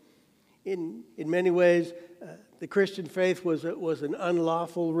things. In many ways, the Christian faith was an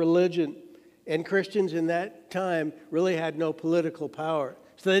unlawful religion, and Christians in that time really had no political power.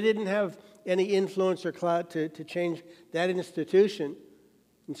 So they didn't have any influence or clout to change that institution,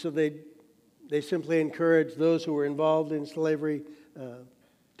 and so they simply encouraged those who were involved in slavery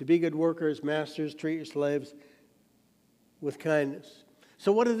to be good workers, masters, treat your slaves with kindness.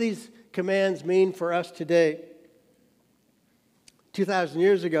 So what do these commands mean for us today? 2,000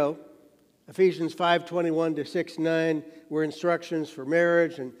 years ago, Ephesians 5:21 to 6:9 were instructions for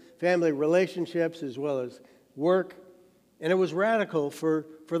marriage and family relationships as well as work, and it was radical for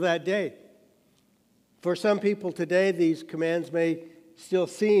that day. For some people today, these commands may still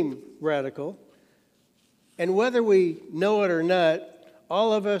seem radical, and whether we know it or not,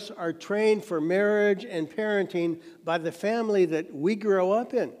 all of us are trained for marriage and parenting by the family that we grow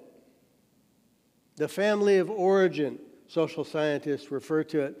up in. The family of origin, social scientists refer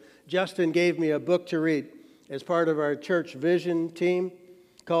to it. Justin gave me a book to read as part of our church vision team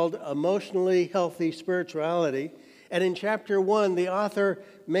called Emotionally Healthy Spirituality. And in chapter 1, the author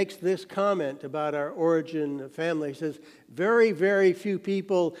makes this comment about our origin family. He says, very, very few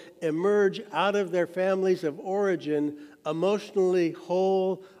people emerge out of their families of origin emotionally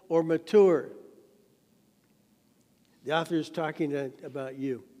whole or mature. The author is talking about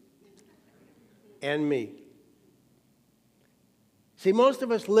you and me. See, most of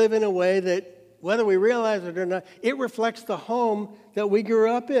us live in a way that, whether we realize it or not, it reflects the home that we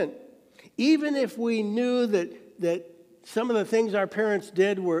grew up in. Even if we knew that some of the things our parents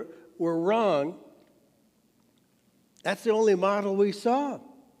did were wrong, that's the only model we saw.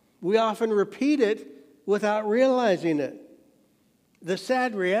 We often repeat it without realizing it. The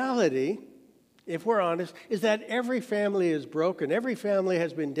sad reality, if we're honest, is that every family is broken. Every family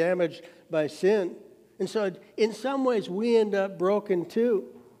has been damaged by sin. And so in some ways, we end up broken too.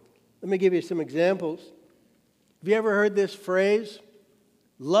 Let me give you some examples. Have you ever heard this phrase?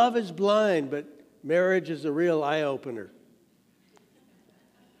 Love is blind, but marriage is a real eye-opener.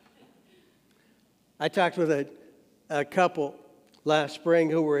 I talked with a couple last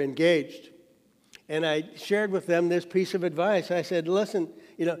spring who were engaged, and I shared with them this piece of advice. I said, listen,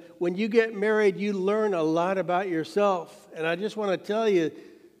 when you get married, you learn a lot about yourself, and I just want to tell you,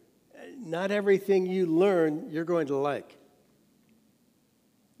 not everything you learn you're going to like.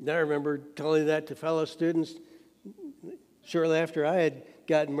 And I remember telling that to fellow students shortly after I had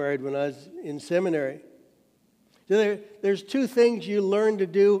gotten married when I was in seminary. So there's two things you learn to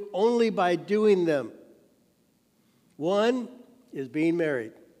do only by doing them. One is being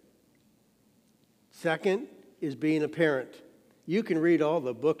married. Second is being a parent. You can read all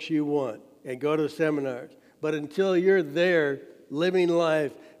the books you want and go to seminars, but until you're there living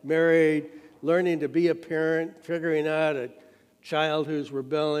life, married, learning to be a parent, figuring out a child who's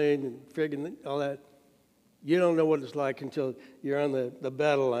rebelling and figuring all that, you don't know what it's like until you're on the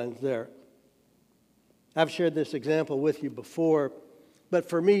battle lines there. I've shared this example with you before, but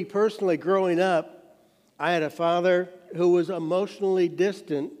for me personally, growing up, I had a father who was emotionally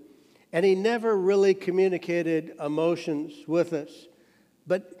distant, and he never really communicated emotions with us.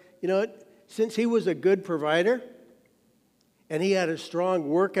 But, since he was a good provider, and he had a strong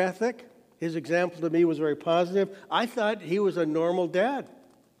work ethic, his example to me was very positive, I thought he was a normal dad.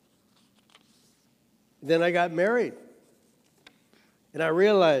 Then I got married. And I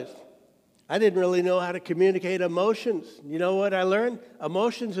realized I didn't really know how to communicate emotions. You know what I learned?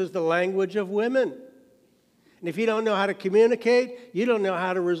 Emotions is the language of women. And if you don't know how to communicate, you don't know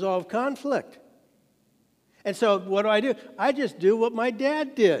how to resolve conflict. And so what do? I just do what my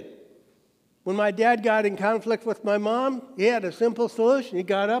dad did. When my dad got in conflict with my mom, he had a simple solution. He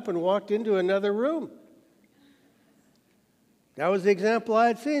got up and walked into another room. That was the example I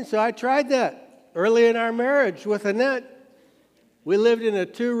had seen. So I tried that early in our marriage with Annette. We lived in a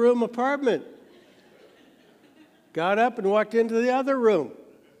 2-room apartment. Got up and walked into the other room.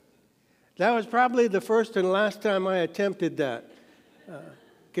 That was probably the first and last time I attempted that.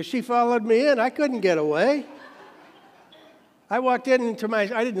 Because she followed me in. I couldn't get away. I walked into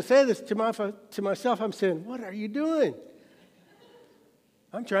I didn't say this to myself. I'm saying, what are you doing?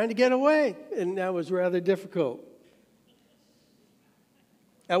 I'm trying to get away. And that was rather difficult.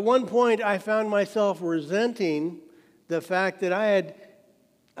 At one point, I found myself resenting the fact that I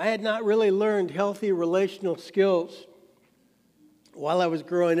had not really learned healthy relational skills while I was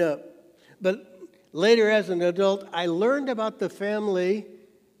growing up. But later as an adult, I learned about the family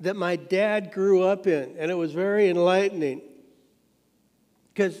that my dad grew up in, and it was very enlightening.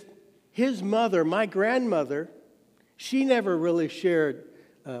 Because his mother, my grandmother, she never really shared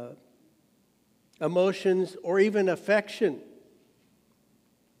emotions or even affection.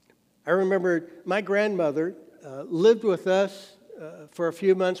 I remember my grandmother lived with us for a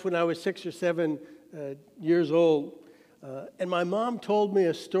few months when I was 6 or 7 years old. And my mom told me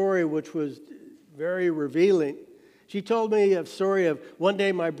a story which was very revealing. She told me a story of one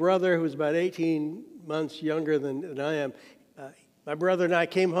day my brother, who was about 18 months younger than I am, my brother and I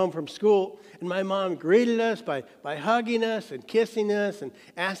came home from school, and my mom greeted us by hugging us and kissing us and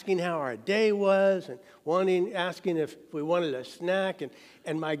asking how our day was and asking if we wanted a snack.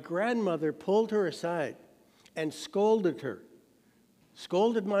 And my grandmother pulled her aside and scolded her.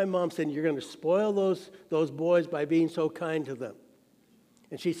 Scolded my mom, saying, "You're going to spoil those boys by being so kind to them."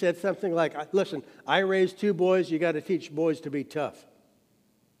 And she said something like, "Listen, I raised 2 boys. You got to teach boys to be tough."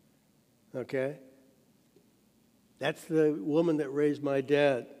 Okay? That's the woman that raised my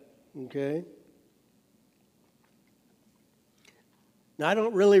dad, okay? Now, I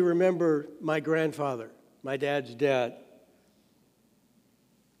don't really remember my grandfather, my dad's dad,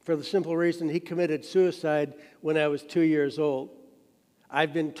 for the simple reason he committed suicide when I was 2 years old.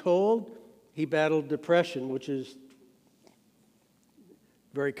 I've been told he battled depression, which is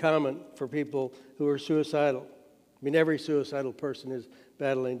very common for people who are suicidal. I mean, every suicidal person is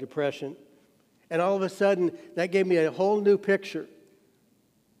battling depression. And all of a sudden, that gave me a whole new picture.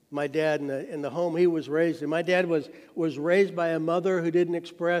 My dad in the home he was raised in. My dad was raised by a mother who didn't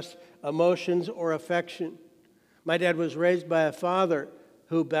express emotions or affection. My dad was raised by a father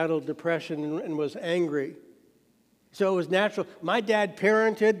who battled depression and was angry. So it was natural. My dad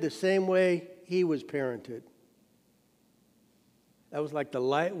parented the same way he was parented. That was like the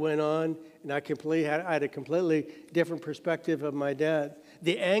light went on, and I had a completely different perspective of my dad.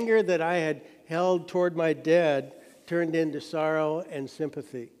 The anger that I had held toward my dad turned into sorrow and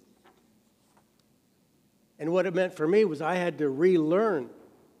sympathy. And what it meant for me was I had to relearn,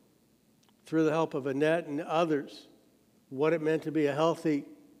 through the help of Annette and others, what it meant to be a healthy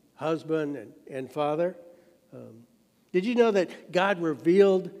husband and father. Did you know that God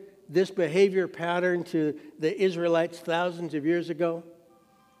revealed this behavior pattern to the Israelites thousands of years ago?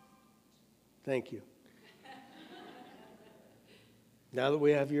 Thank you. Now that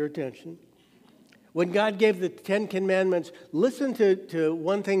we have your attention. When God gave the 10 Commandments, listen to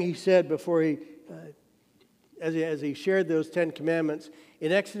one thing he said before as he shared those 10 Commandments.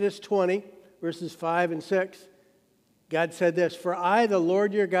 In Exodus 20, verses 5 and 6, God said this, "For I, the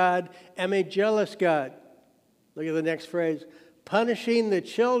Lord your God, am a jealous God." Look at the next phrase. "Punishing the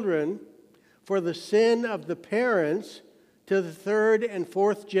children for the sin of the parents to the 3rd and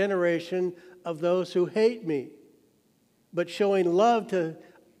 4th generation of those who hate me, but showing love to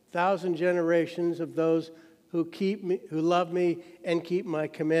 1,000 generations of those who love me and keep my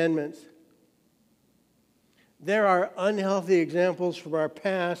commandments." There are unhealthy examples from our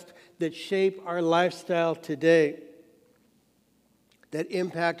past that shape our lifestyle today, that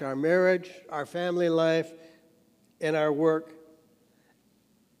impact our marriage, our family life, and our work.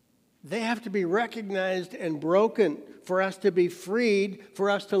 They have to be recognized and broken for us to be freed, for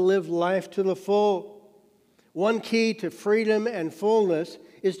us to live life to the full. One key to freedom and fullness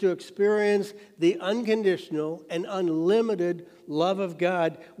is to experience the unconditional and unlimited love of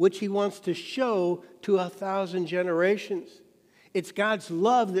God, which he wants to show to 1,000 generations. It's God's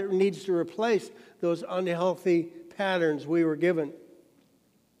love that needs to replace those unhealthy patterns we were given.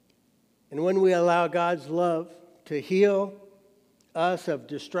 And when we allow God's love to heal, us of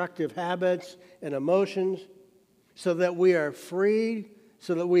destructive habits and emotions, so that we are freed,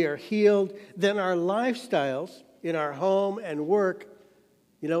 so that we are healed, then our lifestyles in our home and work,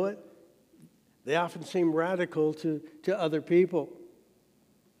 you know what? They often seem radical to other people.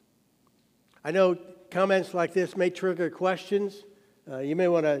 I know comments like this may trigger questions. You may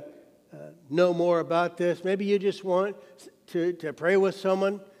want to know more about this. Maybe you just want to pray with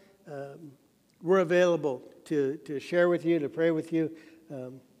someone. We're available to share with you, to pray with you,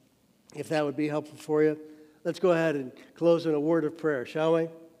 if that would be helpful for you. Let's go ahead and close in a word of prayer, shall we?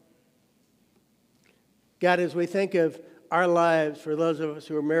 God, as we think of our lives, for those of us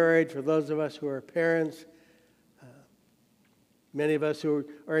who are married, for those of us who are parents, many of us who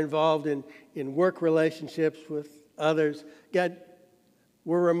are involved in work relationships with others, God,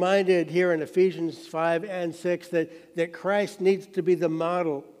 we're reminded here in Ephesians 5 and 6 that Christ needs to be the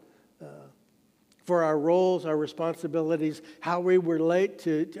model for our roles, our responsibilities, how we relate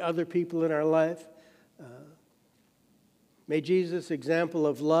to other people in our life. May Jesus' example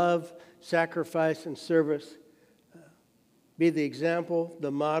of love, sacrifice, and service be the example,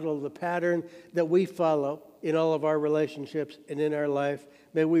 the model, the pattern that we follow in all of our relationships and in our life.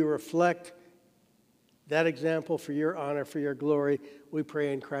 May we reflect that example for your honor, for your glory. We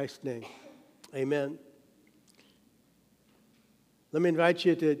pray in Christ's name. Amen. Let me invite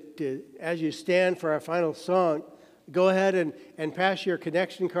you to, as you stand for our final song, go ahead and pass your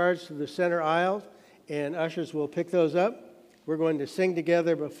connection cards to the center aisle, and ushers will pick those up. We're going to sing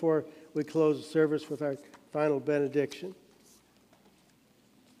together before we close the service with our final benediction.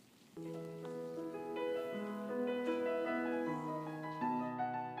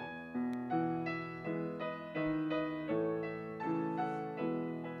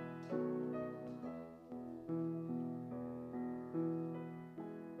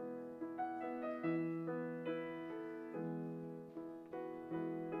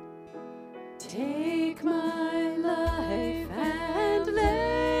 Take my life and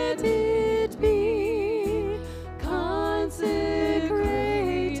let it be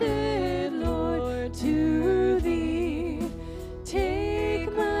consecrated, Lord, to Thee.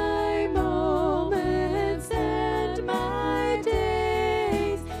 Take my moments and my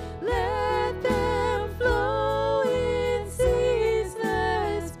days, let them flow in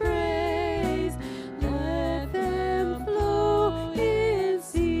ceaseless praise. Let them flow in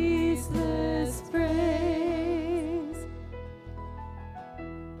ceaseless praise.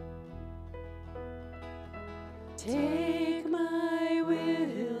 Take my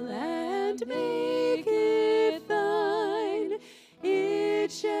will and make it Thine.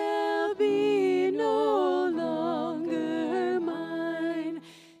 It shall be no longer mine.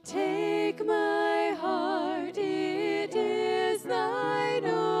 Take my heart, it is Thine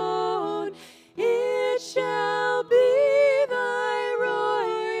own. It shall be Thy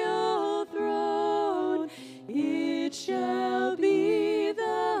royal throne. It shall be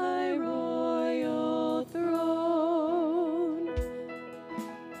Thy royal throne.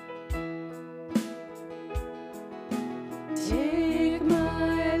 Take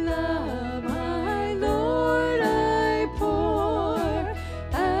my love, my Lord, I pour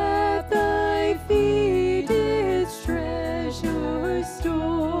at Thy feet, its treasure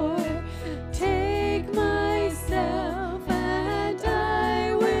store. Take myself, and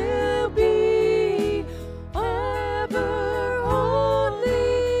I will be ever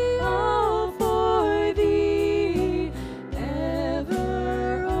only all for Thee,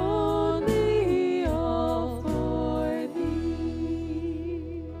 ever only all for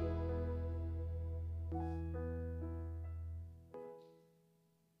Thee.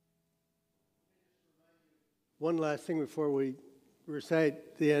 One last thing before we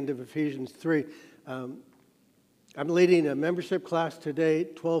recite the end of Ephesians 3. I'm leading a membership class today,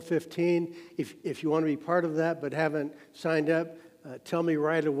 12:15. If you want to be part of that but haven't signed up, tell me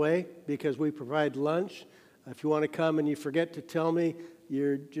right away, because we provide lunch. If you want to come and you forget to tell me,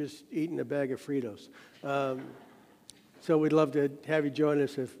 you're just eating a bag of Fritos. So we'd love to have you join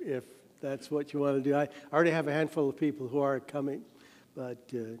us if that's what you want to do. I already have a handful of people who are coming,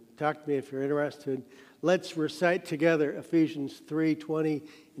 but talk to me if you're interested. Let's recite together Ephesians 3:20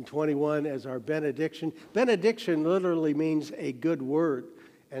 and 21 as our benediction. Benediction literally means a good word.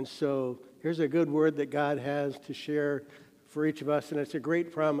 And so here's a good word that God has to share for each of us, and it's a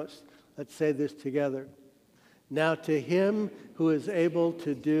great promise. Let's say this together. Now to Him who is able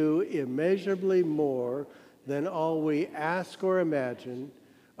to do immeasurably more than all we ask or imagine,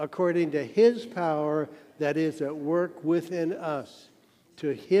 according to His power that is at work within us.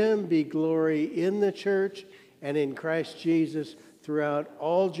 To Him be glory in the church and in Christ Jesus throughout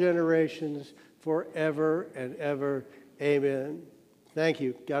all generations, forever and ever. Amen. Thank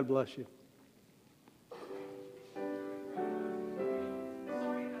you. God bless you.